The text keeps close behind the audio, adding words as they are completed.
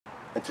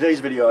In today's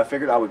video, I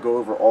figured I would go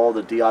over all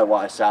the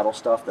DIY saddle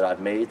stuff that I've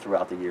made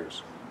throughout the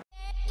years.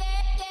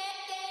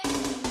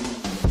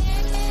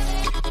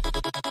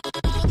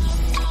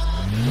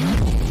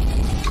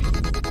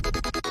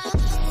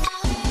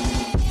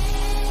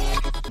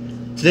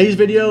 Today's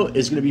video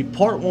is going to be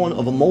part one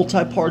of a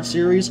multi-part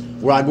series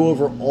where I go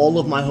over all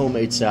of my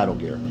homemade saddle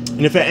gear.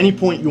 And if at any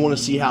point you want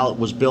to see how it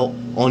was built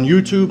on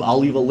YouTube, I'll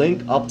leave a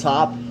link up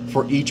top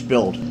for each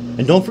build.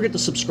 And don't forget to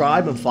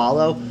subscribe and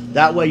follow,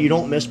 that way you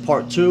don't miss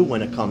part two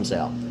when it comes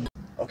out.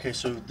 Okay,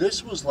 so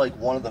this was like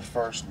one of the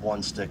first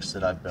one sticks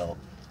that I built.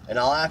 And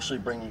I'll actually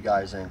bring you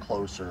guys in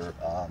closer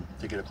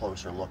to get a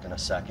closer look in a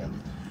second.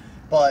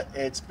 But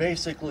it's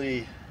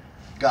basically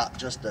got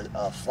just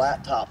a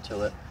flat top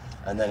to it,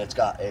 and then it's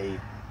got a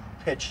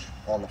pitch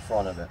on the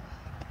front of it.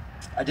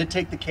 I did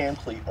take the cam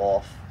cleat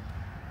off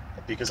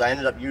because I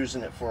ended up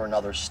using it for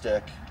another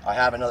stick. I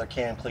have another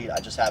cam cleat,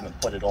 I just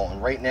haven't put it on.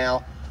 Right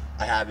now,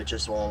 I have it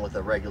just on with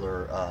a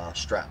regular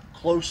strap.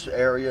 Close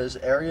areas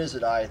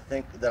that I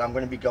think that I'm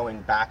going to be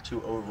going back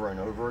to over and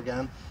over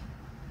again.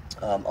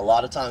 A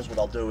lot of times what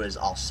I'll do is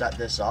I'll set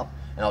this up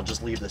and I'll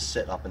just leave this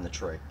sit up in the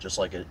tree, just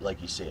like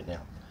you see it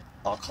now.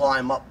 I'll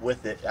climb up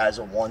with it as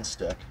a one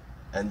stick,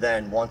 and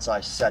then once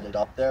I set it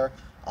up there,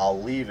 I'll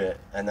leave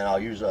it, and then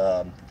I'll use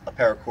a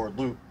paracord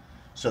loop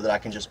so that I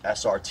can just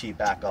SRT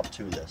back up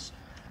to this.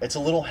 It's a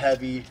little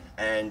heavy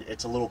and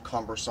it's a little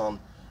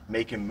cumbersome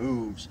making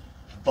moves,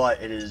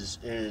 but it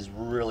is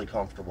really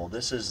comfortable.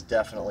 This is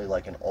definitely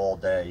like an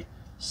all-day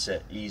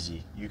sit,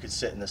 easy. You could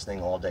sit in this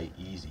thing all day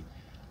easy.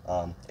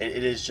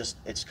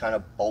 It's kind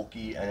of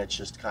bulky and it's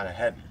just kind of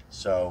heavy,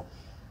 so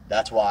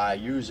that's why I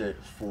use it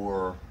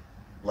for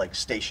like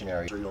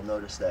stationary. So you'll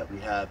notice that we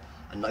have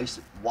a nice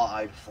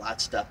wide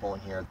flat step on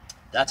here.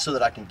 That's so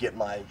that I can get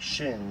my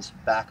shins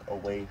back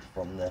away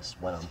from this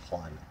when I'm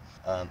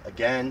climbing.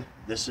 Again,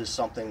 this is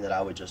something that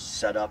I would just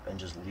set up and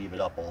just leave it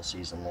up all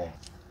season long.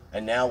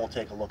 And now we'll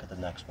take a look at the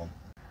next one.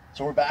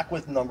 So we're back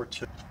with number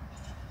two,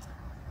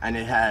 and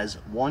it has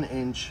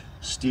 1-inch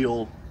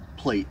steel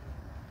plate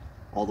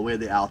all the way to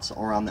the outside,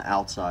 around the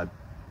outside.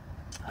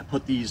 I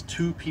put these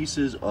two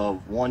pieces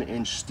of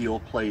 1-inch steel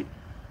plate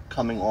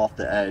coming off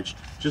the edge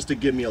just to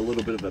give me a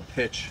little bit of a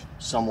pitch,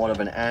 somewhat of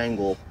an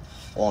angle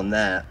on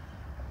that.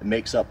 It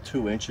makes up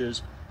 2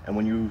 inches, and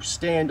when you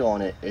stand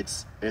on it,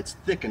 it's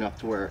thick enough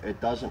to where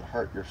it doesn't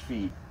hurt your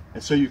feet.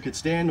 And so you could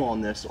stand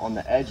on this on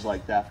the edge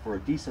like that for a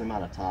decent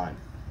amount of time.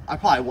 I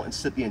probably wouldn't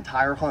sit the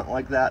entire hunt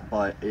like that,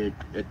 but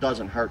it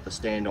doesn't hurt to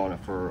stand on it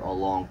for a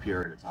long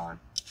period of time.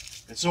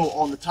 And so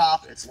on the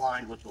top, it's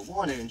lined with the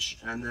 1-inch,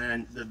 and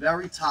then the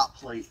very top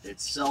plate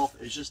itself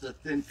is just a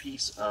thin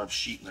piece of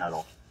sheet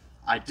metal.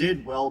 I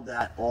did weld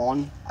that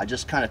on. I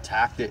just kind of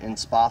tacked it in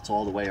spots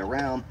all the way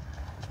around.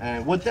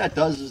 And what that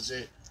does is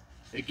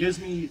it gives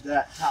me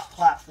that top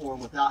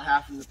platform without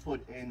having to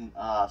put in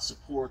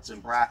supports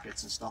and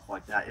brackets and stuff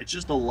like that. It's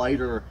just a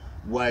lighter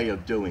way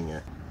of doing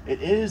it.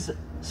 It is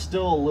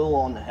still a little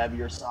on the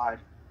heavier side,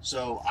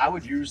 so I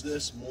would use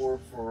this more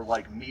for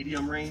like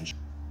medium range.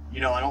 You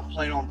know, I don't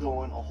plan on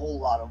doing a whole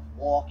lot of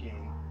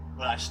walking,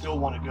 but I still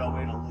want to go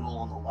in a little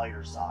on the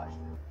lighter side.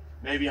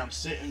 Maybe I'm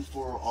sitting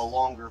for a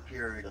longer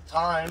period of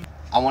time.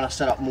 I want to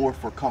set up more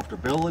for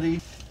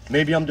comfortability.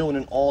 Maybe I'm doing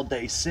an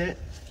all-day sit.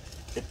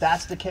 If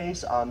that's the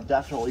case, I'm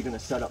definitely going to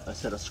set up a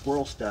set of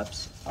squirrel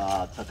steps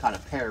to kind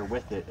of pair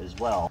with it as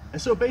well.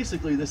 And so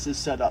basically this is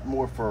set up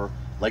more for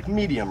like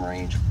medium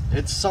range.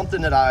 It's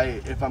something that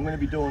if I'm going to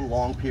be doing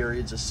long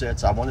periods of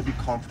sits, I want to be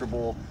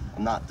comfortable.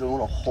 I'm not doing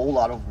a whole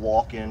lot of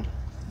walking.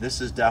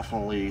 This is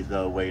definitely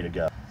the way to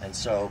go. And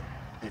so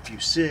if you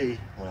see,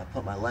 when I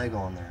put my leg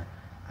on there,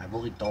 I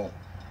really don't.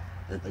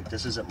 Like,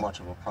 this isn't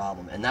much of a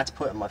problem. And that's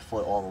putting my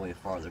foot all the way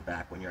farther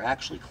back. When you're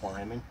actually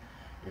climbing,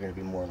 you're going to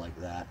be more like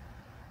that.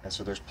 And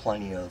so there's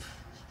plenty of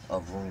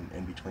room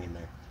in between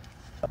there.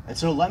 And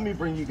so let me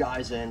bring you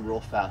guys in real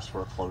fast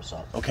for a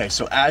close-up. Okay,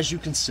 so as you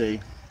can see,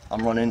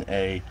 I'm running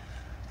a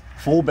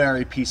full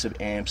berry piece of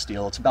amp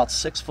steel. It's about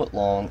 6 foot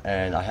long,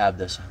 and I have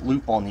this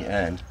loop on the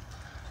end.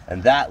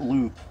 And that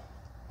loop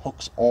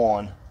hooks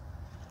on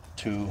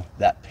to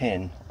that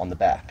pin on the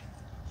back,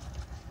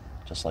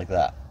 just like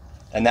that.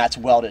 And that's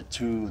welded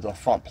to the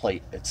front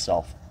plate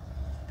itself.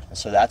 And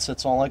so that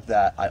sits on like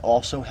that. I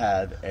also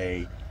have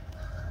a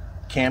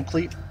cam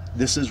cleat.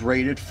 This is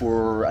rated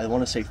for, I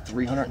want to say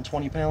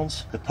 320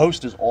 pounds. The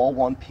post is all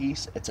one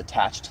piece. It's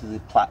attached to the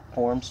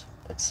platforms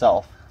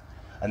itself.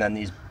 And then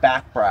these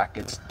back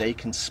brackets, they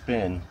can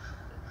spin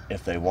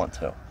if they want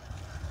to.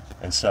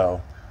 And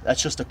so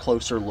that's just a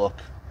closer look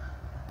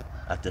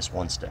at this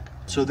one stick.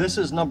 So this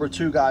is number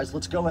two, guys.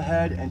 Let's go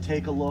ahead and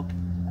take a look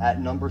at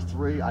number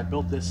three. I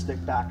built this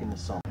stick back in the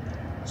summer.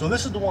 So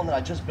this is the one that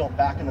I just built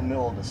back in the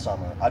middle of the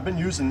summer. I've been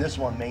using this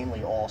one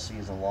mainly all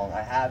season long.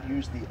 I have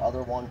used the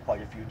other one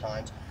quite a few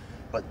times,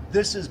 but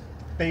this is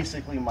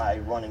basically my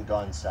run and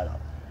gun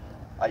setup.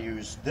 I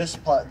use this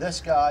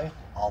guy.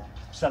 I'll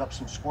set up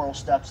some squirrel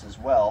steps as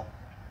well.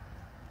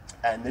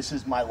 And this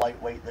is my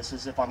lightweight. This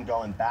is if I'm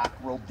going back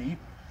real deep.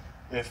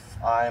 If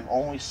I'm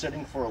only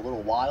sitting for a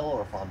little while,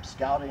 or if I'm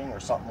scouting or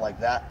something like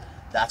that,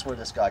 that's where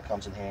this guy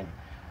comes in handy.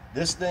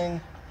 This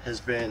thing has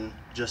been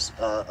just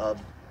a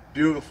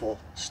beautiful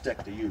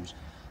stick to use.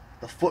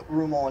 The foot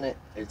room on it,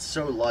 it's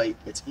so light,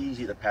 it's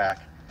easy to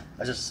pack.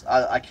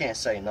 I can't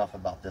say enough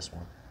about this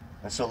one.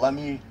 And so let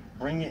me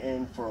bring it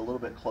in for a little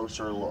bit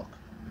closer look.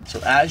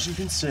 So as you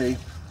can see,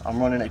 I'm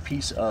running a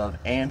piece of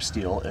AM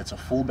steel. It's a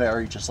full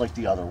berry, just like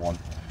the other one.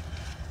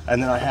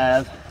 And then I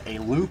have a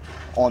loop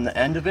on the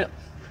end of it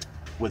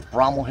with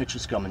Brommel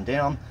hitches coming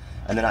down.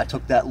 And then I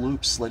took that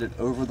loop, slid it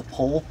over the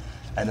pole,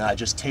 and then I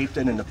just taped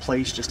it into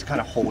place just to kind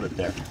of hold it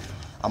there.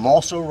 I'm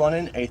also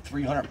running a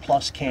 300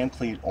 plus cam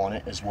cleat on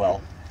it as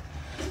well.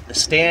 The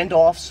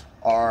standoffs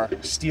are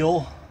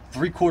steel,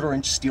 3/4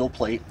 inch steel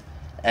plate,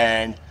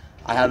 and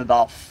I have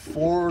about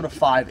 4 to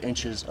 5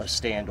 inches of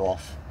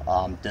standoff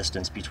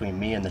distance between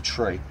me and the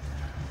tree.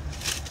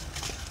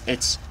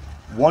 It's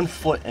 1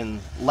 foot in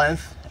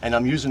length, and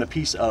I'm using a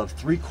piece of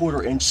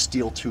 3/4 inch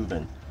steel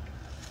tubing.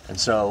 And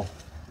so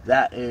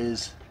that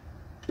is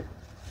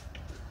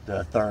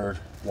the third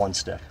one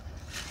stick.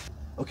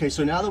 Okay,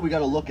 so now that we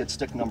got a look at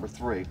stick number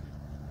 3,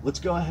 let's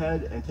go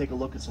ahead and take a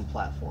look at some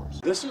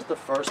platforms. This is the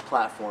first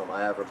platform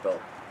I ever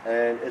built,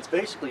 and it's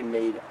basically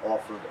made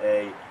off of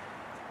a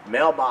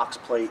mailbox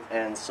plate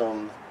and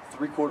some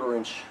 3/4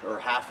 inch or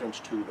 1/2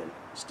 inch tubing,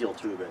 steel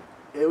tubing.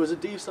 It was a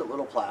decent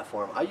little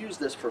platform. I used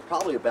this for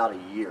probably about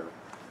a year.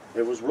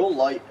 It was real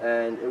light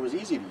and it was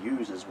easy to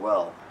use as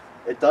well.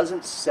 It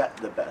doesn't set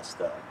the best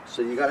though,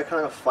 so you got to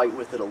kind of fight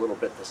with it a little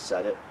bit to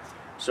set it.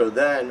 So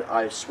then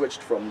I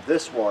switched from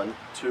this one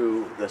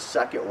to the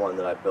second one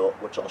that I built,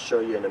 which I'll show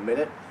you in a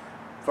minute.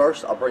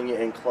 First, I'll bring you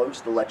in close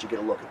to let you get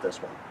a look at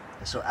this one.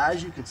 So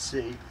as you can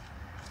see,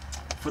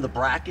 for the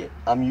bracket,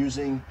 I'm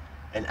using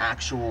an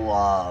actual,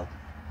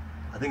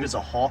 I think it's a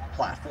Hawk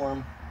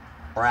platform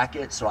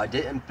bracket. So I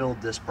didn't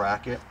build this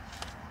bracket,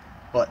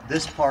 but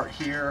this part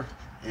here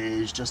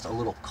is just a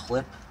little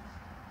clip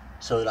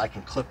so that I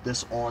can clip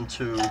this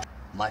onto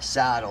my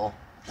saddle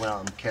when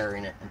I'm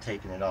carrying it and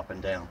taking it up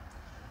and down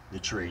the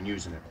tree and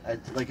using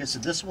it. Like I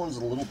said, this one's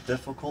a little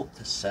difficult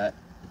to set.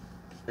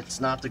 It's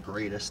not the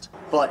greatest,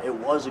 but it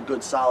was a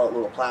good solid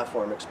little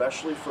platform,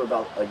 especially for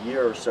about a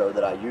year or so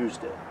that I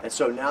used it. And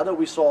so now that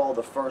we saw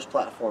the first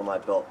platform I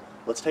built,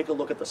 let's take a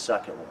look at the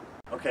second one.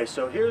 Okay,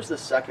 so here's the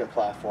second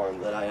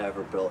platform that I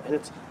ever built, and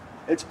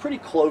it's pretty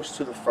close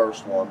to the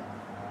first one.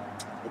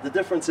 But the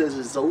difference is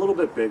it's a little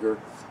bit bigger,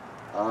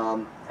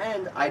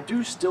 and I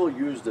do still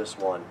use this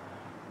one.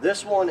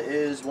 This one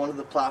is one of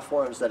the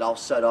platforms that I'll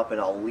set up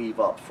and I'll leave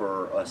up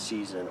for a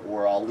season,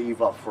 or I'll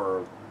leave up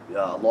for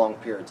long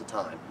periods of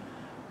time.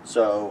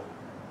 So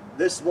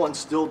this one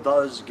still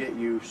does get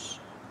use.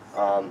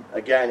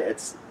 Again,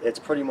 it's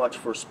pretty much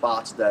for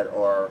spots that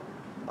are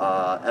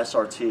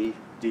SRT,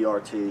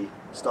 DRT,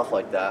 stuff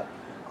like that.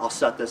 I'll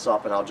set this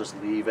up and I'll just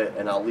leave it,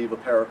 and I'll leave a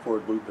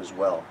paracord loop as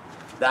well.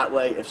 That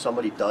way, if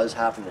somebody does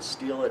happen to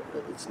steal it,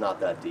 it's not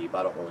that deep.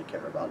 I don't really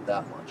care about it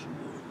that much.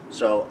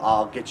 So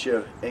I'll get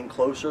you in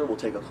closer. We'll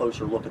take a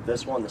closer look at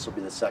this one. This will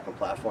be the second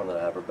platform that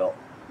I ever built.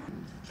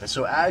 And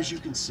so as you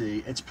can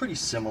see, it's pretty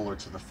similar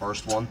to the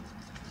first one.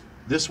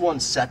 This one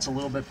sets a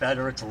little bit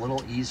better. It's a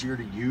little easier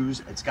to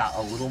use. It's got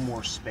a little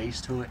more space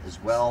to it as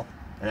well.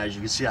 And as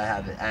you can see, I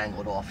have it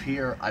angled off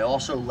here. I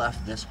also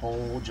left this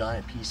whole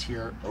giant piece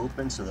here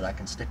open so that I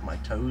can stick my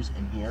toes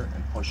in here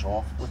and push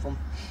off with them.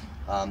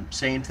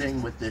 Same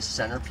thing with this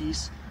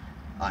centerpiece.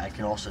 I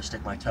can also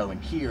stick my toe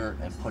in here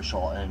and push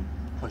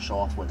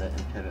off with it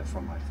and pivot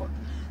from my foot.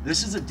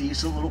 This is a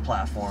decent little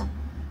platform.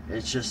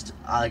 It's just,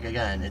 like,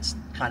 again, it's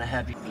kind of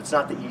heavy. It's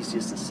not the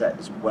easiest to set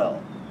as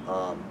well.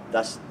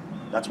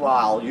 That's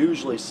why I'll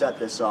usually set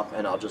this up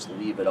and I'll just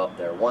leave it up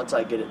there. Once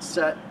I get it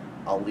set,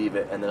 I'll leave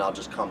it and then I'll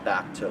just come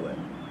back to it.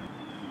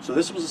 So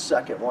this was the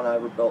second one I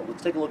ever built.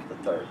 Let's take a look at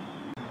the third.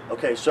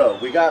 Okay, so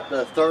we got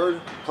the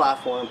third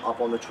platform up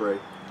on the tree,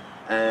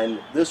 and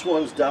this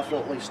one's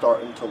definitely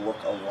starting to look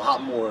a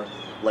lot more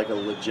like a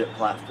legit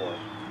platform.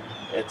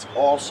 It's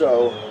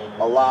also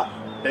a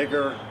lot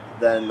bigger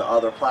than the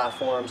other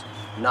platforms,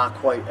 not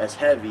quite as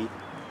heavy,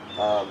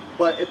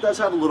 but it does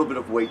have a little bit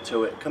of weight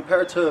to it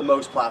compared to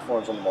most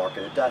platforms on the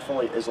market. It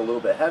definitely is a little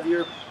bit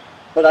heavier,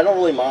 but I don't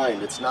really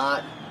mind. It's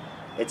not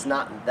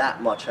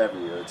that much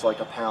heavier. It's like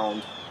a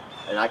pound,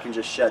 and I can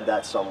just shed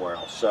that somewhere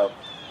else. So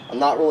I'm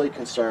not really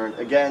concerned.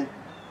 Again,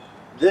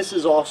 this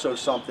is also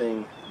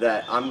something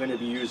that I'm going to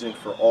be using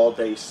for all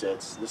day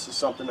sits. This is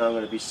something that I'm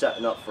going to be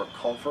setting up for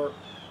comfort,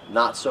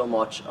 not so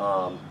much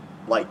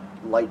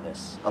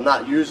lightness. I'm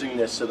not using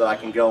this so that I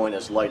can go in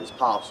as light as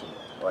possible,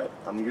 right?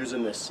 I'm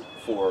using this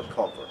for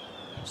comfort.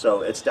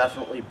 So it's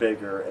definitely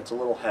bigger, it's a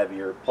little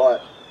heavier,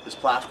 but this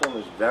platform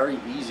is very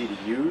easy to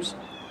use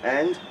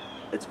and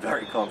it's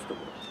very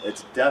comfortable.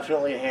 It's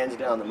definitely hands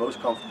down the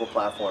most comfortable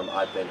platform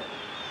I've been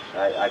in.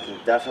 I can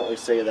definitely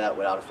say that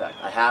without a fact.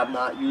 I have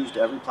not used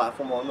every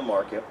platform on the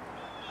market.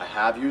 I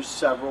have used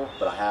several,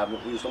 but I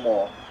haven't used them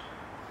all.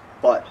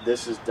 But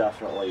this is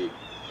definitely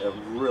a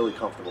really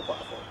comfortable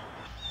platform.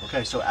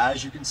 Okay, so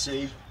as you can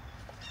see,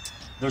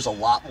 there's a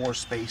lot more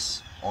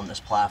space on this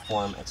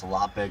platform. It's a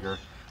lot bigger.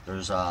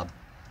 There's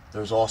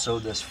There's also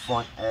this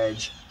front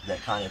edge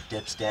that kind of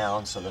dips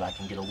down so that I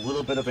can get a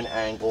little bit of an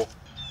angle.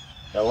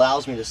 It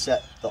allows me to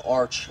set the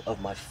arch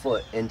of my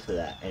foot into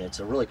that, and it's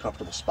a really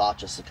comfortable spot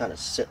just to kind of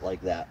sit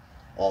like that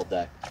all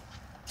day.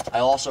 I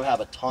also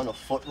have a ton of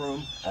foot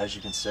room, as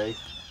you can see,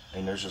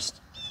 and there's just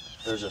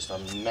a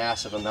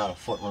massive amount of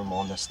foot room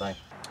on this thing.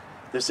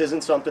 This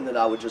isn't something that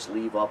I would just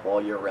leave up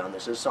all year round.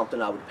 This is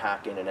something I would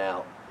pack in and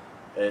out.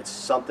 It's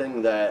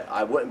something that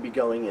I wouldn't be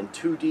going in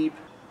too deep,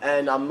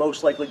 and I'm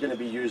most likely going to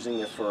be using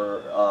it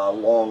for a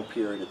long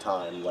period of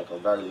time, like a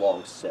very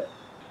long sit.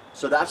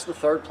 So that's the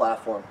third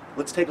platform.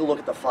 Let's take a look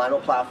at the final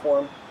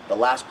platform, the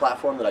last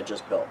platform that I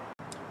just built.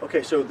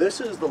 Okay, so this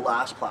is the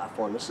last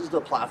platform. This is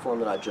the platform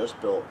that I just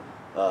built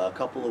a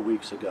couple of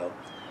weeks ago.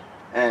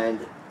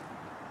 And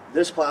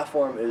this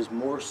platform is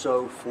more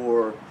so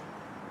for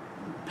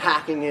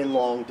packing in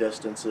long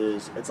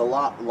distances. It's a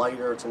lot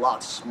lighter, it's a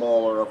lot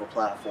smaller of a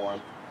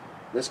platform.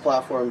 This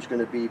platform is going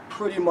to be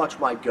pretty much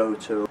my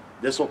go-to.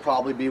 This will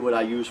probably be what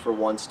I use for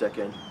one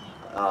sticking.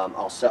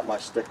 I'll set my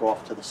stick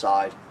off to the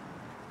side.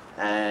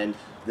 And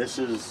this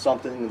is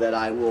something that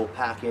I will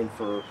pack in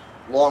for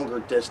longer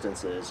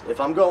distances. If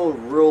I'm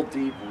going real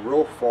deep,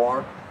 real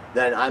far,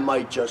 then I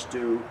might just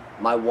do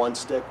my one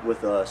stick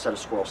with a set of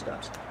squirrel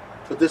steps.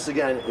 But this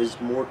again is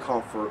more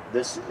comfort.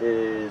 This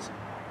is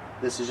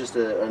just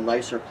a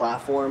nicer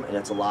platform, and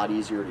it's a lot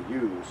easier to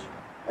use.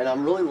 And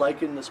I'm really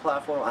liking this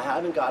platform. I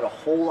haven't got a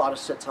whole lot of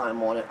sit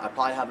time on it. I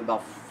probably have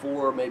about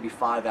 4, maybe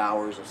 5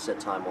 hours of sit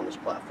time on this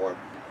platform.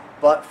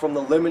 But from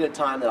the limited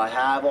time that I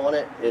have on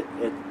it, it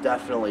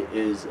definitely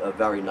is a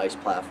very nice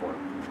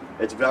platform.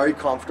 It's very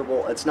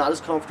comfortable. It's not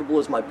as comfortable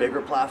as my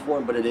bigger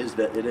platform, but it is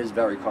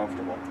very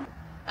comfortable.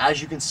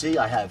 As you can see,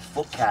 I have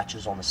foot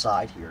catches on the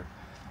side here,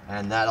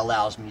 and that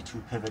allows me to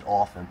pivot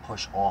off and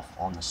push off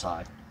on the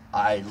side.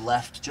 I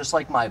left, just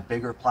like my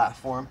bigger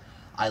platform,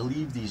 I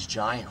leave these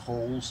giant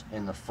holes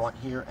in the front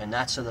here, and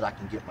that's so that I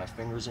can get my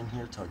fingers in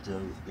here to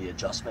do the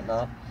adjustment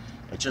knob.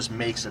 It just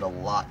makes it a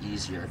lot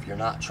easier. If you're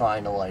not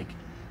trying to, like,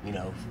 you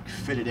know,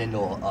 fit it into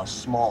a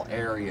small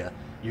area,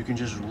 you can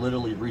just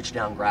literally reach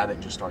down, grab it,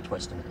 and just start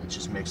twisting it. It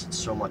just makes it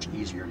so much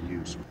easier to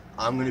use.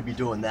 I'm going to be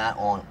doing that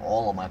on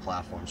all of my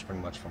platforms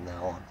pretty much from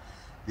now on.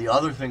 The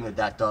other thing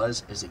that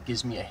does is it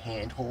gives me a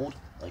handhold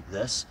like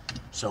this,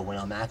 so when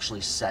I'm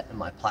actually set in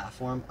my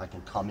platform, I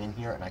can come in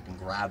here and I can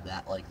grab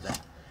that like that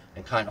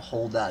and kind of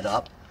hold that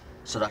up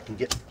so that I can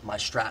get my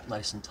strap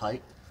nice and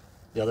tight.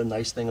 The other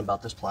nice thing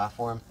about this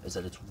platform is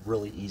that it's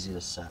really easy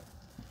to set.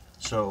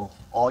 So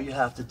all you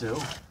have to do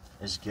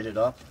is get it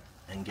up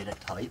and get it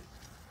tight,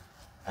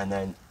 and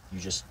then you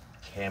just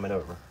cam it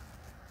over.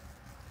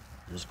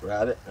 You just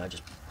grab it and I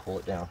just pull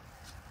it down.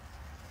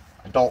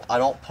 I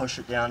don't push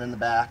it down in the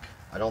back.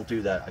 I don't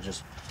do that.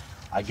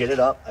 I get it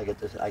up, I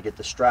get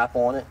the strap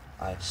on it,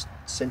 I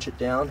cinch it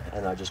down,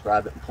 and I just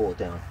grab it and pull it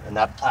down. And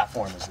that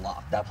platform is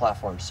locked. That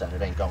platform's set.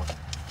 It ain't going.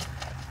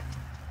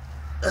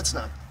 That's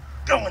not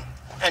going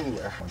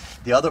anywhere.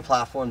 The other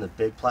platform, the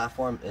big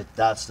platform,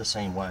 that's the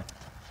same way.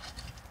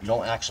 You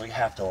don't actually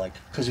have to, like,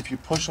 because if you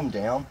push them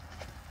down,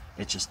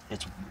 it's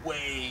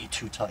way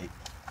too tight.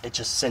 It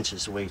just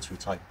cinches way too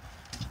tight.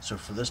 So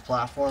for this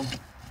platform,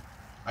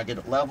 I get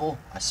it level,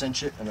 I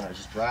cinch it, and then I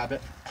just grab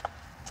it.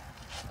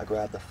 I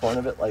grab the front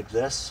of it like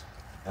this,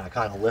 and I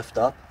kind of lift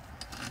up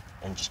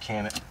and just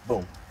cam it,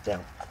 boom,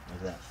 down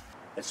like that.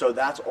 And so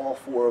that's all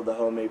 4 of the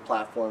homemade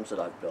platforms that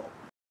I've built.